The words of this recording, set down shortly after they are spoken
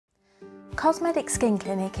Cosmetic Skin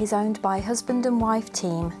Clinic is owned by husband and wife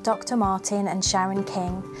team, Dr. Martyn and Sharon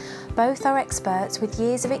King. Both are experts with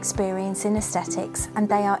years of experience in aesthetics, and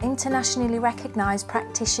they are internationally recognised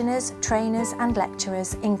practitioners, trainers and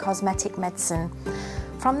lecturers in cosmetic medicine.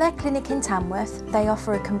 From their clinic in Tamworth, they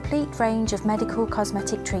offer a complete range of medical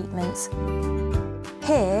cosmetic treatments.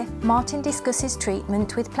 Here, Martyn discusses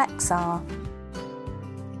treatment with Plexr.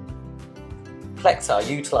 Plexr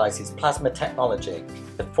utilises plasma technology,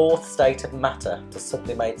 the fourth state of matter, to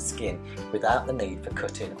sublimate skin without the need for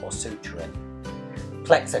cutting or suturing.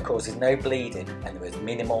 Plexr causes no bleeding and there is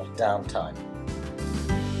minimal downtime.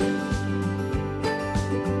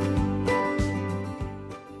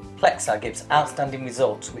 Plexr gives outstanding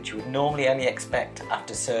results which you would normally only expect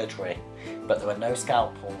after surgery, but there are no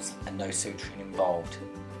scalpels and no suturing involved.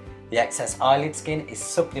 The excess eyelid skin is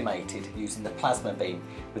sublimated using the plasma beam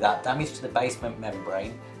without damage to the basement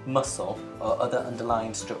membrane, muscle or other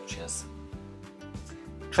underlying structures.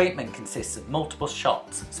 Treatment consists of multiple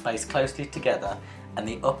shots spaced closely together, and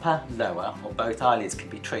the upper, lower or both eyelids can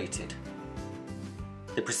be treated.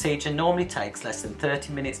 The procedure normally takes less than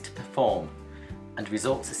 30 minutes to perform and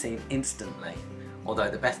results are seen instantly, although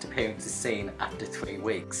the best appearance is seen after 3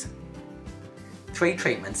 weeks. 3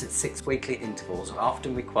 treatments at 6 weekly intervals are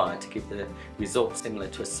often required to give the results similar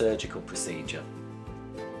to a surgical procedure.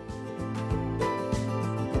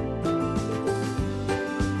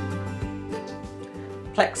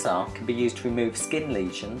 Plexr can be used to remove skin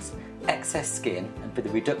lesions, excess skin and for the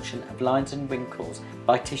reduction of lines and wrinkles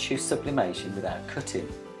by tissue sublimation without cutting.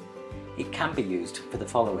 It can be used for the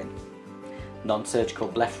following: non-surgical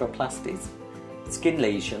blepharoplasties, skin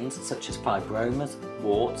lesions such as fibromas,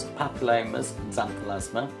 warts, papillomas and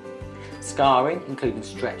xanthelasma, scarring including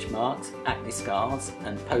stretch marks, acne scars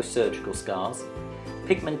and post-surgical scars,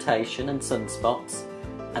 pigmentation and sunspots,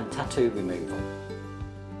 and tattoo removal.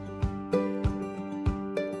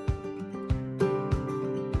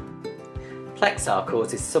 Plexr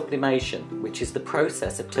causes sublimation, which is the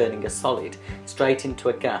process of turning a solid straight into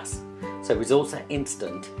a gas, so results are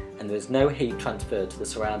instant and there is no heat transferred to the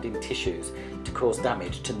surrounding tissues to cause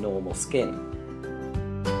damage to normal skin.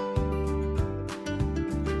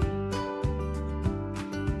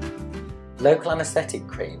 Local anaesthetic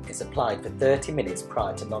cream is applied for 30 minutes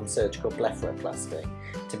prior to non-surgical blepharoplasty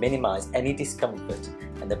to minimise any discomfort,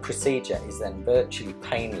 and the procedure is then virtually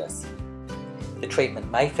painless. The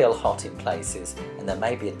treatment may feel hot in places and there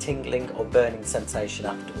may be a tingling or burning sensation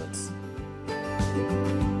afterwards.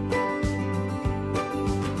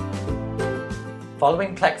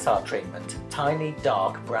 Following Plexr treatment, tiny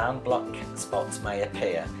dark brown black spots may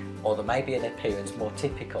appear, or there may be an appearance more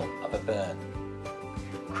typical of a burn.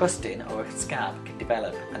 Crusting or a scab can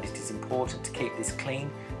develop, and it is important to keep this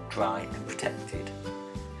clean, dry and protected.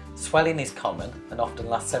 Swelling is common and often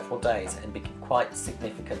lasts several days and become quite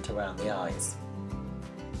significant around the eyes.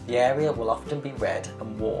 The area will often be red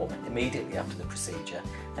and warm immediately after the procedure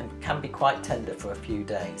and can be quite tender for a few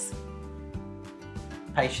days.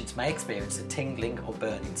 Patients may experience a tingling or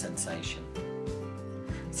burning sensation.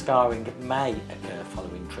 Scarring may occur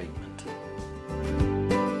following treatment.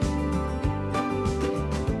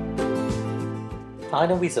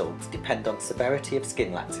 Final results depend on severity of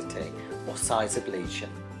skin laxity or size of lesion,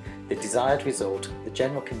 the desired result, the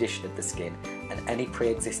general condition of the skin and any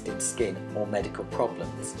pre-existing skin or medical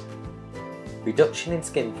problems. Reduction in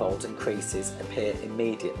skin folds and creases appear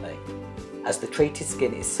immediately. As the treated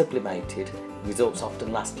skin is sublimated, results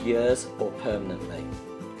often last years or permanently.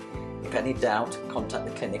 If any doubt, contact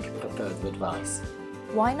the clinic for further advice.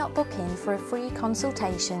 Why not book in for a free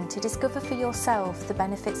consultation to discover for yourself the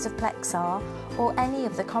benefits of Plexr or any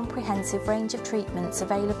of the comprehensive range of treatments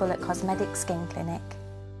available at Cosmetic Skin Clinic?